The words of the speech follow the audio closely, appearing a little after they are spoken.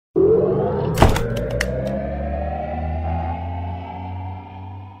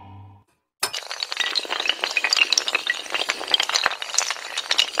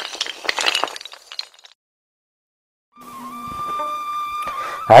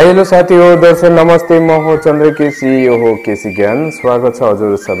Hi hello साथी हो दर्शक नमस्ते म हो चन्द्र केसी यो हो केसी ज्ञान स्वागत छ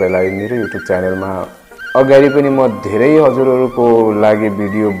हजुर सबैलाई मेरो युट्युब च्यानलमा। अगाडि पनि म धेरै हजुरहरुको लागि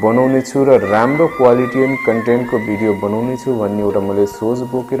भिडियो बनाउने छु र राम्रो क्वालिटी एन्ड कन्टेन्टको भिडियो बनाउने छु भन्ने एउटा मैले सोच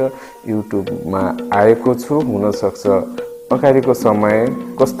बोकेर युट्युबमा आएको छु। हुन सक्छ अगाडिको समय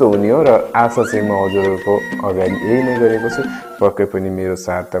कस्तो हुने हो र आशा चाहिँ म हजुरहरुको अगाडि यही नै गरेको छु। पक्कै पनि मेरो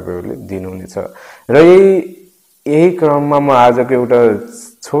साथ तपाईहरुले दिनुहुनेछ र यही क्रममा म आजको एउटा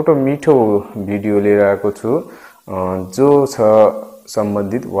छोटो मिठो भिडियो लिएर आएको छु जो छ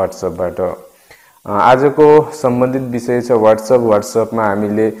सम्बन्धित व्हाट्सएपबाट। आजको सम्बन्धित विषय छ व्हाट्सएपमा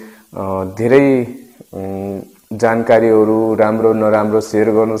हामीले धेरै जानकारीहरु राम्रो नराम्रो शेयर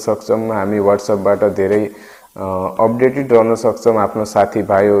गर्न सक्छौं। हामी व्हाट्सएपबाट धेरै अपडेटेड रहन सक्छौं आफ्नो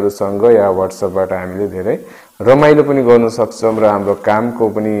साथीभाइहरुसँग या व्हाट्सएपबाट हामीले धेरै रमाइलो पनि गर्न सक्छौं र हाम्रो कामको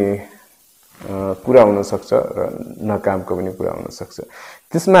पनि पूरा हुन सक्छ र नकामको पनि पूरा हुन सक्छ।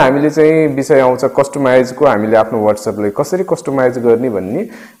 त्यसमा हामीले चाहिँ विषय आउँछ कस्टमाइजको। हामीले आफ्नो व्हाट्सएपलाई कसरी कस्टमाइज गर्ने भन्ने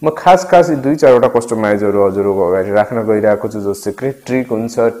म खास दुई चारवटा कस्टमाइजहरु हजुरहरुको अगाडि राख्न गइरहेको छु। जो सिक्रेट ट्रिक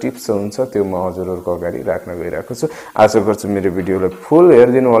हुन्छ टिप्स हुन्छ त्यो म हजुरहरुको अगाडि राख्न गइरहेको छु। आशा गर्छु मेरो भिडियोलाई फुल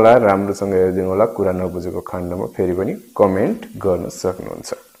हेर्दिनु होला, राम्रोसँग हेर्दिनु होला। कुरा नबुझेको खण्डमा फेरि पनि कमेन्ट गर्न सक्नुहुन्छ।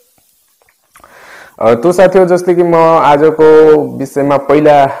 तो साथीहरु जस्तै कि म आजको विषयमा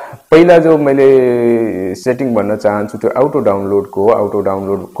पहिला जो मैले सेटिङ भन्न चाहन्छु त्यो अटो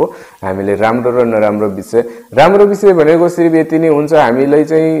डाउनलोडको हामीले राम्रो र नराम्रो विषय। राम्रो विषय भनेको सिर्फ यति नै हुन्छ, हामीलाई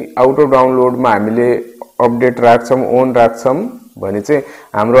चाहिँ अटो डाउनलोडमा हामीले अपडेट राख्छौं अन राख्छौं भने चाहिँ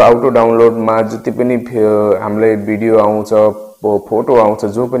हाम्रो अटो डाउनलोडमा जति पनि हामीलाई भिडियो आउँछ फोटो आउँछ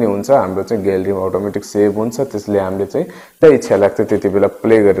जो पनि हुन्छ हाम्रो चाहिँ ग्यालरीमा अटोमेटिक सेभ हुन्छ। त्यसले हामीले चाहिँ जति इच्छा लाग्छ त्यति बेला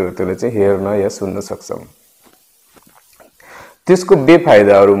प्ले गरेर त्यसले चाहिँ हेर्न या सुन्न सक्छौं। त्यसको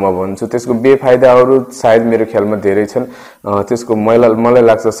बेफाइदाहरु म भन्छु। त्यसको बेफाइदाहरु सायद मेरो ख्यालमा धेरै छन्। त्यसको मलाई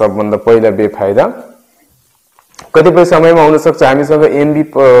लाग्छ सबभन्दा पहिला बेफाइदा कतिपय समयमा हुन सक्छ हामीसँग एमबी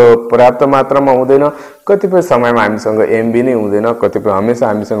पर्याप्त मात्रामा हुँदैन, कतिपय समयमा हामीसँग एमबी नै हुँदैन, कतिपय हमेशा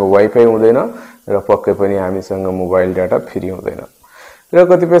हामीसँग वाइफाई हुँदैन र पक्कै पनि हामीसँग मोबाइल डाटा फ्री हुँदैन र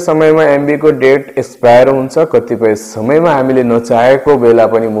कतिपय समयमा एमबी को डेट एक्सपायर हुन्छ, कतिपय समयमा हामीले नचाहेको बेला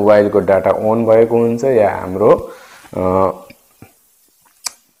पनि मोबाइलको डाटा अन भएको हुन्छ या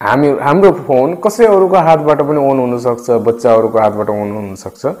हाम्रो फोन कसै अरूको हातबाट पनि अन हुन सक्छ, बच्चाहरुको हातबाट अन हुन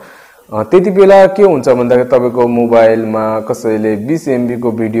सक्छ। त्यति बेला के हुन्छ भन्दाखेरि तपाईको मोबाइलमा कसैले 20 एमबी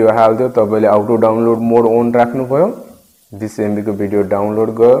को भिडियो हाल्दियो, तपाईले अटो डाउनलोड मोड अन राख्नु भयो, 20 एमबी को भिडियो डाउनलोड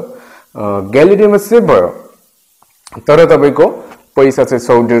गयो, ग्यालेरीमा सेभ भयो, तर तपाईको पैसा चाहिँ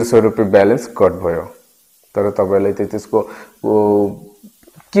 100-150 रुपैयाँ ब्यालेन्स कट भयो। तर तपाईलाई चाहिँ त्यसको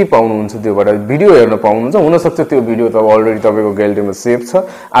के पाउनुहुन्छ त्योबाट भिडियो हेर्न पाउनुहुन्छ। हुन सक्छ त्यो भिडियो त अलरेडी तपाईको ग्यालेरीमा सेभ छ।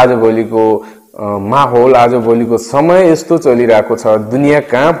 आजभोलिको माहौल आजभोलिको समय यस्तो चलिरहेको छ, दुनिया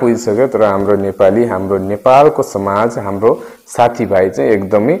कहाँ पुगिसक्यो, तर हाम्रो नेपालको समाज हाम्रो साथीभाइ चाहिँ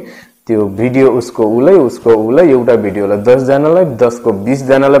एकदमै त्यो भिडियो उसको उलाई एउटा भिडियोलाई 10 जनालाई 10 को 20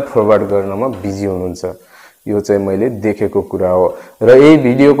 जनालाई फरवर्ड गर्नमा बिजी हुनुहुन्छ। यो चाहिँ मैले देखेको कुरा हो र यही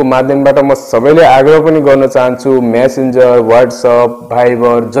भिडियोको माध्यमबाट म सबैले आग्रह पनि गर्न चाहन्छु, मेसेन्जर व्हाट्सएप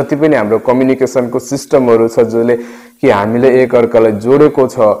भाइबर जति पनि हाम्रो कम्युनिकेसनको सिस्टमहरु छ जसले कि हामीले एक अर्कालाई जोडेको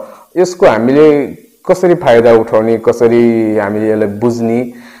छ, यसको हामीले कसरी फाइदा उठाउने, कसरी हामीले यसलाई बुझ्ने।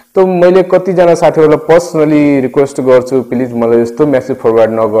 त मैले कति जना साथीहरुलाई पर्सनली रिक्वेस्ट गर्छु प्लिज मलाई यस्तो मेसेज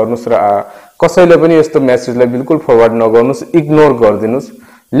फरवर्ड नगर्नुस् र कसैले पनि यस्तो मेसेजलाई बिल्कुल फरवर्ड नगर्नुस्, इग्नोर गरिदिनुस्।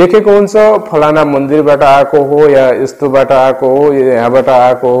 लेखेको हुन्छ फलाना मन्दिरबाट आएको हो या यस्तोबाट आएको हो, यहाँबाट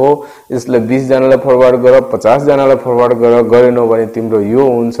आएको हो, यसलाई 20 जनालाई फरवर्ड गर, 50 जनालाई फरवर्ड गरेनौ भने तिम्रो यो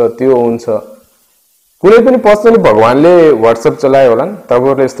हुन्छ त्यो हुन्छ। कुनै पनि पर्सनली भगवानले व्हाट्सएप चलायो होला नि,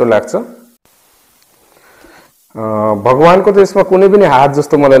 तपाईहरुलाई यस्तो लाग्छ? भगवानको त यसमा कुनै पनि हात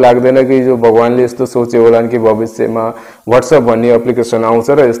जस्तो मलाई लाग्दैन कि जो भगवानले यस्तो सोचे होला कि भविष्यमा व्हाट्सएप भन्ने एप्लिकेसन आउँछ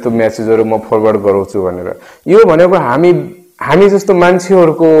र यस्तो मेसेजहरु म फरवर्ड गराउँछु भनेर। यो भनेको हामी जस्तो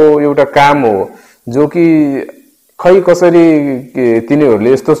मान्छेहरुको एउटा काम हो जो कि खै कसरी तिनीहरुले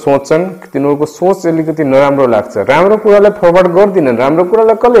यस्तो सोच्छन्, तिनीहरुको सोच अलिकति नराम्रो लाग्छ। राम्रो कुरालाई फरवर्ड गर्दिनन्, राम्रो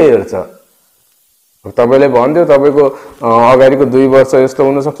कुरालाई कसले हेर्छ? तपाईले भन्दियो तपाईको अगाडिको 2 वर्ष यस्तो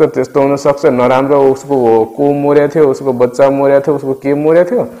हुन सक्छ त्यस्तो हुन सक्छ, नराम्रो उसको को मर्या थियो, उसको बच्चा मर्या थियो, उसको के मर्या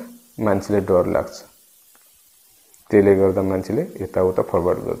थियो, मान्छेले डर लाग्छ। त्यसले गर्दा मान्छेले यताउता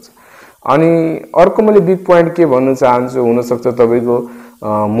फरवर्ड गर्छ। अनि अर्को मैले बिग प्वाइन्ट के भन्न चाहन्छु, हुन सक्छ तपाईको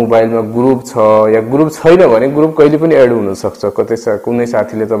मोबाइलमा ग्रुप छ या ग्रुप छैन भने ग्रुप कहिले पनि एड हुन सक्छ। कुनै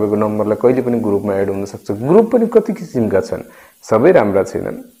साथीले तपाईको नम्बरलाई कहिले पनि ग्रुपमा एड हुन सक्छ। ग्रुप पनि कति किसिमका छन्, सबै राम्रा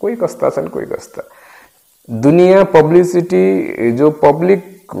छैनन्, कोही कस्ता छन् कोही कस्ता। दुनिया पब्लिसिटी जो पब्लिक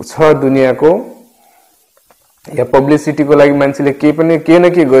छ दुनियाको या पब्लिसिटीको लागि मान्छेले के न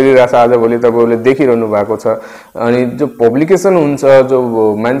के गरिरहेछ आजभोलि तपाईहरुले देखिरहनु भएको छ। अनि जो पब्लिकेसन हुन्छ,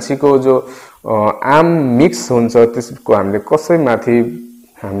 जो मान्छेको जो आम मिक्स हुन्छ, त्यसको हामीले कसैमाथि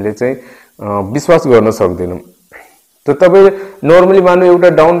हामीले चाहिँ विश्वास गर्न सक्दैनौं। त तपाई नर्मली मान्नु एउटा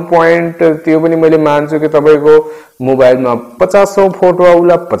डाउन पोइन्ट त्यो पनि मैले मान्छु कि तपाईको मोबाइलमा 50 फोटो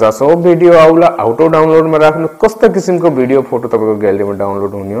आउला, 50 भिडियो आउला, अटो डाउनलोडमा राख्नु, कस्ता किसिमको भिडियो फोटो तपाईको ग्यालेरीमा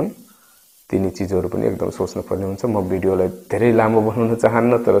डाउनलोड हुने हुन्, तिनी चीजहरु पनि एकदम सोच्नु पर्ने हुन्छ। म भिडियोलाई धेरै लामो बनाउन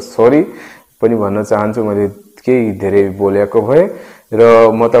चाहन्न, तर सरी पनि भन्न चाहन्छु, मैले केही धेरै बोलेको भए। र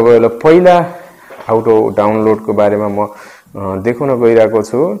म तपाईहरुलाई पहिला अटो डाउनलोडको बारेमा म देखाउन गइरहेको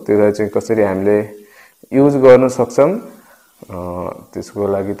छु। त्यसलाई चाहिँ कसरी हामीले युज गर्न सक्छौं। त्यसको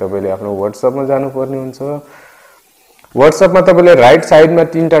लागि तपाईले आफ्नो WhatsAppमा जानुपर्ने हुन्छ। WhatsAppमा तपाईले राइट साइडमा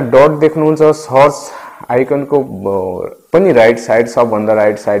तीनटा डट देख्नुहुन्छ, सर्च आइकनको पनि राइट साइड, सबभन्दा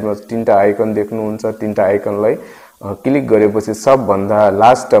राइट साइडमा तीनटा आइकन देख्नुहुन्छ। तीनटा आइकनलाई क्लिक गरेपछि सबभन्दा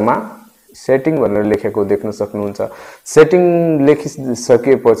लास्टमा सेटिङ भनेर लेखेको देख्न सक्नुहुन्छ। सेटिङ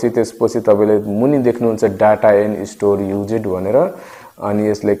लेखिसकेपछि त्यसपछि तपाईले मुनि देख्नुहुन्छ डाटा एन्ड स्टोर युजेड भनेर, अनि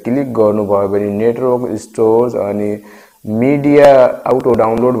यसले क्लिक गर्नुभयो भने नेटवर्क स्टोर्स अनि मिडिया अटो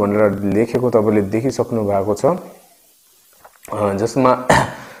डाउनलोड भनेर लेखेको तपाईले देखिसक्नु भएको छ।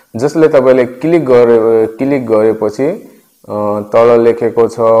 जसले तपाईले क्लिक गरेपछि तल लेखेको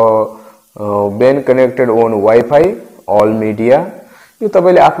छ Ben connected on wifi all media. यो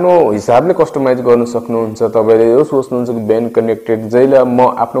तपाईले आफ्नो हिसाबले कस्टमाइज गर्न सक्नुहुन्छ। तपाईले यो सोच्नुहुन्छ कि बेन कनेक्टेड, जहिले म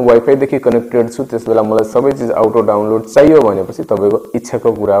आफ्नो वाइफाई देखि कनेक्टेड छु त्यसबेला मलाई सबै चीज अटो डाउनलोड चाहियो भनेपछि तपाईको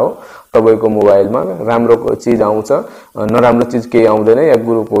इच्छाको कुरा हो। तपाईको मोबाइलमा राम्रो चीज आउँछ, नराम्रो चीज केही आउँदैन, या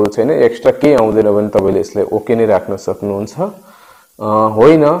ग्रुपहरु छैन, एक्स्ट्रा केही आउँदैन भने तपाईले यसलाई ओके नै राख्न सक्नुहुन्छ।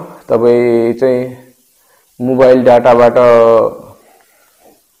 होइन तपाई चाहिँ मोबाइल डाटाबाट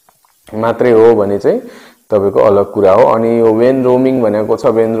मात्रै हो भने चाहिँ तपाईको अलग कुरा हो। अनि यो वेन रोमिङ भनेको छ,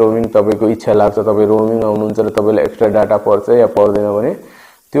 वेन रोमिङ तपाईको इच्छा लाग्छ, तपाई रोमिङ आउनुहुन्छ र तपाईलाई एक्स्ट्रा डाटा पर्छ या पर्दैन भने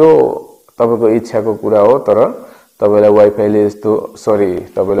त्यो तपाईको इच्छाको कुरा हो। तर तपाईलाई वाइफाईले यस्तो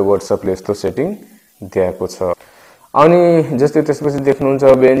तपाईले WhatsAppले यस्तो सेटिङ दिएको छ। अनि जस्तै त्यसपछि देख्नुहुन्छ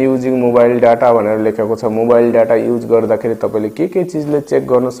वेन युजिङ मोबाइल डाटा भनेर लेखेको छ। मोबाइल डाटा युज गर्दाखेरि तपाईले के चीजले चेक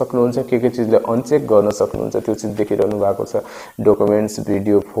गर्न सक्नुहुन्छ, के चीजले अनचेक गर्न सक्नुहुन्छ, त्यो चीज देखिरहनु भएको छ। डकुमेन्ट्स,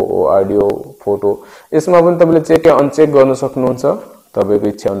 भिडियो, अडियो, फोटो, यसमा पनि तपाईले चेक या अनचेक गर्न सक्नुहुन्छ तपाईको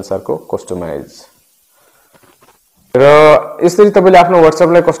इच्छा अनुसारको कस्टमाइज। र यसरी तपाईले आफ्नो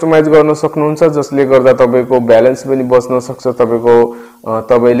WhatsAppलाई कस्टमाइज गर्न सक्नुहुन्छ, जसले गर्दा तपाईको ब्यालेन्स पनि बच्न सक्छ।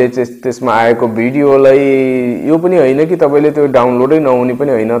 तपाईले त्यसमा आएको भिडियोलाई यो पनि हैन कि तपाईले त्यो डाउनलोडै नहुने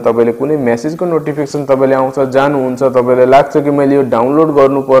पनि हैन, तपाईले कुनै मेसेजको नोटिफिकेसन तपाईले आउँछ, जानुहुन्छ, तपाईलाई लाग्छ कि मैले यो डाउनलोड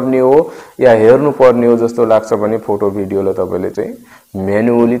गर्नुपर्ने हो या हेर्नुपर्ने हो जस्तो लाग्छ भने फोटो भिडियोलाई तपाईले चाहिँ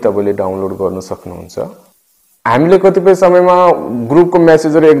म्यानुअली तपाईले डाउनलोड गर्न सक्नुहुन्छ। हामीले कतिपय समयमा ग्रुपको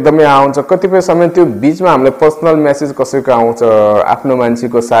मेसेजहरु एकदमै आउँछ, कतिपय समय त्यो बीचमा हामीलाई पर्सनल मेसेज कसैको आउँछ, आफ्नो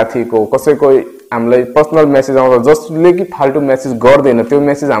मान्छेको, साथीको, कसैको हामीलाई पर्सनल मेसेज आउँछ जसले कि फाल्टु मेसेज गर्दैन, त्यो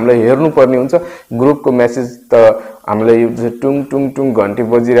मेसेज हामीलाई हेर्नु पर्ने हुन्छ। ग्रुपको मेसेज त हामीलाई टुङ टुङ टुङ घण्टी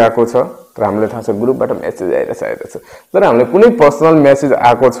बजिरहेको छ, तर हामीलाई थाहा छ ग्रुपबाट मेसेज आइरहेछ, तर हामीलाई कुनै पर्सनल मेसेज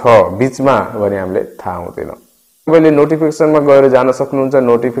आएको छ बीचमा भने हामीलाई थाहा हुँदैन। तपाईले नोटिफिकेसनमा गएर जान सक्नुहुन्छ।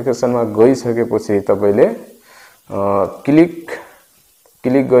 नोटिफिकेसनमा गइसकेपछि तपाईले क्लिक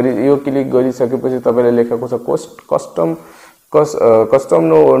गरिसकेपछि तपाईले लेखेको छ कस्टम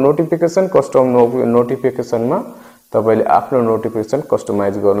नोटिफिकेसन। कस्टम नोटिफिकेसनमा तपाईले आफ्नो नोटिफिकेसन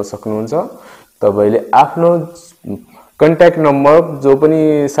कस्टमाइज गर्न सक्नुहुन्छ। तपाईले आफ्नो कन्ट्याक्ट नम्बर, जो पनि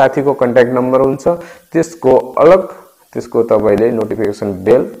साथीको कन्ट्याक्ट नम्बर हुन्छ, त्यसको तपाईले नोटिफिकेसन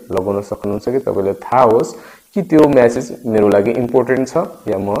बेल लगाउन सक्नुहुन्छ कि तपाईलाई थाहा होस् कि त्यो मेसेज मेरो लागि इम्पोर्टेन्ट छ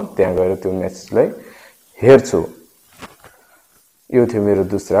या म त्यहाँ गएर त्यो मेसेजलाई हेर्छु। यो थियो मेरो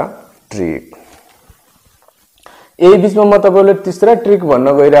दूसरा ट्रिक। यही बीचमा म तपाईलाई तीसरा ट्रिक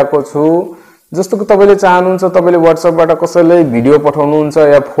भन्न गइरहेको छु। जस्तो कि तपाईले चाहनुहुन्छ तपाईले WhatsAppबाट कसैलाई भिडियो पठाउनुहुन्छ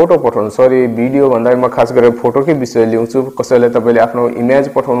या फोटो पठाउनुहुन्छ, भिडियो भन्दा म खास गरेर फोटोकै विषय लिउँछु। कसैलाई तपाईले आफ्नो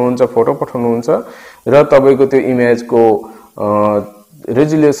इमेज पठाउनुहुन्छ, फोटो पठाउनुहुन्छ र तपाईको त्यो इमेजको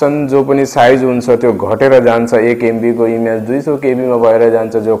रेजुलेसन जो पनि साइज हुन्छ त्यो घटेर जान्छ। 1 MB को इमेज 200 KB मा भएर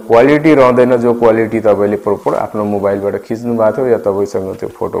जान्छ। जो क्वालिटी रहँदैन, जो क्वालिटी तपाईले प्रोपर आफ्नो मोबाइलबाट खिच्नु भएको थियो या तपाईसँग त्यो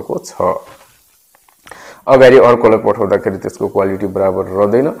फोटोको छ, अगाडि अर्कोलाई पठाउँदाखेरि त्यसको क्वालिटी बराबर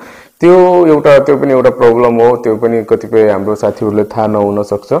रहँदैन। त्यो पनि एउटा प्रब्लम हो। त्यो पनि कतिपय हाम्रो साथीहरुले थाहा नहुन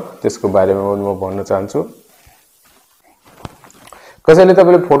सक्छ, त्यसको बारेमा पनि म भन्न चाहन्छु। कसैले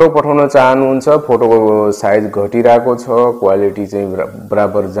तपाईले फोटो पठाउन चाहनुहुन्छ, फोटोको साइज घटिरहेको छ, क्वालिटी चाहिँ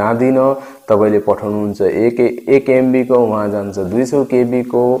बराबर जाँदिन, तपाईले पठाउनुहुन्छ 1 MB को, वहाँ जान्छ 200 KB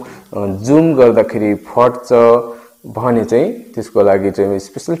को, जुम गर्दाखेरि फट्छ भने चाहिँ त्यसको लागि चाहिँ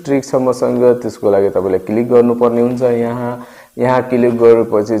स्पेशल ट्रिक छ मसँग। त्यसको लागि तपाईले क्लिक गर्नुपर्ने हुन्छ। यहाँ क्लिक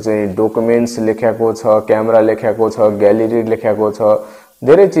गरेपछि चाहिँ डकुमेन्ट्स लेखेको छ, क्यामेरा लेखेको छ, ग्यालेरी लेखेको छ,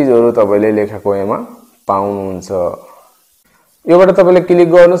 धेरै चीजहरु तपाईले लेखेको यहाँ पाउनुहुन्छ। योबाट तपाईले क्लिक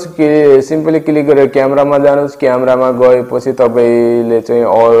गर्नुस्, सिम्पली क्लिक गरेर क्यामेरामा जानुस्। क्यामेरामा गएपछि तपाईले चाहिँ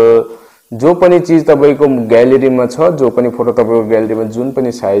अल जो पनि चीज तपाईको ग्यालेरीमा छ, जो पनि फोटो तपाईको ग्यालेरीमा जुन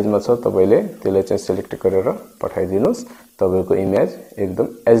पनि साइजमा छ, तपाईले त्यसलाई चाहिँ सिलेक्ट गरेर पठाइदिनुस्। तपाईको इमेज एकदम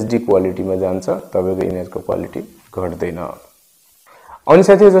HD क्वालिटीमा जान्छ, तपाईको इमेजको क्वालिटी घट्दैन। अनि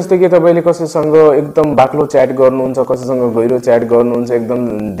साथीहरु, जस्तै कि तपाईले कसैसँग एकदम बाक्लो च्याट गर्नुहुन्छ, कसैसँग गहिरो च्याट गर्नुहुन्छ, एकदम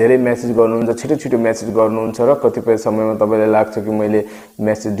धेरै मेसेज गर्नुहुन्छ, छिटो मेसेज गर्नुहुन्छ र कतिपय समयमा तपाईलाई लाग्छ कि मैले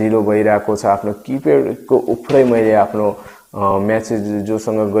मेसेज ढिलो भइरहेको छ, आफ्नो किप्याडको उफ्रै मैले आफ्नो मेसेज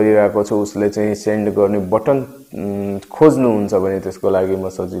जोसँग गरिरहेको छु उसले चाहिँ सेन्ड गर्ने बटन खोज्नुहुन्छ भने त्यसको लागि म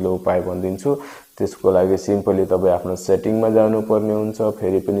सजिलो उपाय भनिदिन्छु। त्यसको लागि सिम्पली तपाई आफ्नो सेटिङमा जानुपर्ने हुन्छ।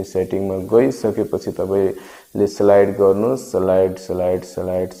 फेरि पनि सेटिङमा गइसकेपछि तपाईले स्लाइड गर्नुस्,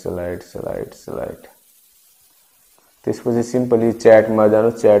 स्लाइड। त्यसपछि सिम्पली च्याटमा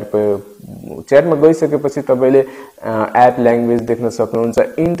जानुस्। च्याटमा गइसकेपछि तपाईले एप ल्याङ्ग्वेज देख्न सक्नुहुन्छ।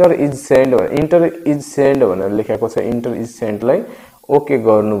 इन्टर इज सेन्ड भनेर लेखेको छ। इन्टर इज सेन्डलाई ओके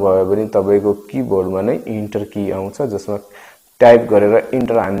गर्नुभयो भने तपाईको किबोर्डमा नै इन्टर की आउँछ, जसमा टाइप गरेर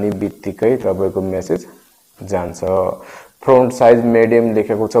इन्टर हान्ने बित्तिकै तपाईको मेसेज जान्छ। फ्रन्ट साइज मिडियम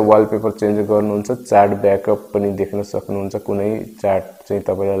लेखेको छ। वालपेपर चेन्ज गर्नुहुन्छ। चार्ट ब्याकअप पनि देख्न सक्नुहुन्छ। कुनै चार्ट चाहिँ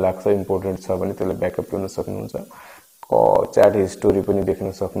तपाईलाई लाग्छ इम्पोर्टेन्ट छ भने त्यसलाई ब्याकअप गर्न सक्नुहुन्छ। च्याट हिस्टोरी पनि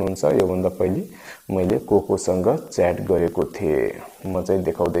देख्न सक्नुहुन्छ। यो भन्दा पहिले मैले कोसँग च्याट गरेको थिए, म चाहिँ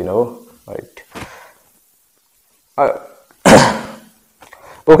देखाउँदैन हो, राइट।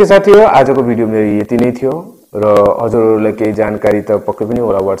 ओके साथीहरु, आजको भिडियो मेरो यति नै थियो र हजुरहरुलाई केही जानकारी त पक्कै पनि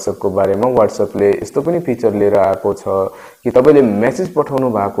होला व्हाट्सएपको बारेमा। व्हाट्सएपले यस्तो पनि फिचर लिएर आएको छ कि तपाईले मेसेज पठाउनु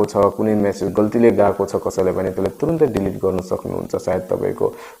भएको छ, कुनै मेसेज गल्तीले गएको छ कसैलाई भने त्यसलाई तुरुन्तै डिलिट गर्न सक्नुहुन्छ। सायद तपाईको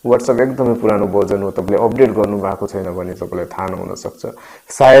व्हाट्सएप एकदमै पुरानो भर्जन हो, तपाईले अपडेट गर्नु भएको छैन भने तपाईलाई थाहा नहुन सक्छ।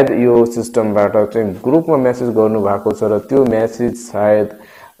 सायद यो सिस्टमबाट चाहिँ ग्रुपमा मेसेज गर्नु भएको छ र त्यो मेसेज सायद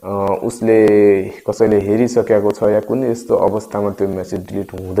उसले कसैले हेरिसकेको छ या कुनै यस्तो अवस्थामा त्यो मेसेज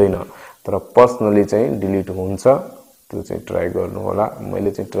डिलिट हुँदैन, तर पर्सनली चाहिँ डिलिट हुन्छ। त्यो चाहिँ ट्राई गर्नु होला। मैले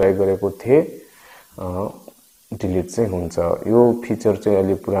चाहिँ ट्राई गरेको थिए, डिलिट चाहिँ हुन्छ। यो फिचर चाहिँ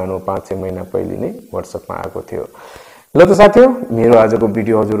अलि पुरानो 5-6 महिना पहिले नै व्हाट्सएपमा आएको थियो। ल त साथीहरु, मेरो आजको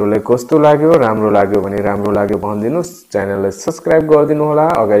भिडियो हजुरहरुलाई कस्तो लाग्यो? राम्रो लाग्यो भने राम्रो लाग्यो भनिदिनुस्। च्यानललाई सब्स्क्राइब गरिदिनु होला।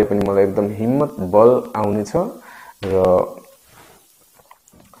 अगाडि पनि मलाई एकदम हिम्मत बल आउने छ र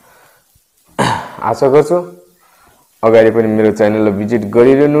आशा गर्छु अगाडि पनि मेरो च्यानललाई भिजिट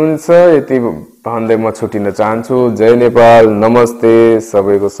गरिरहनुहुन्छ। यति भन्दै म छुटिन चाहन्छु। जय नेपाल, नमस्ते,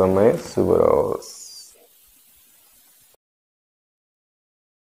 सबैको समय शुभ रहोस्।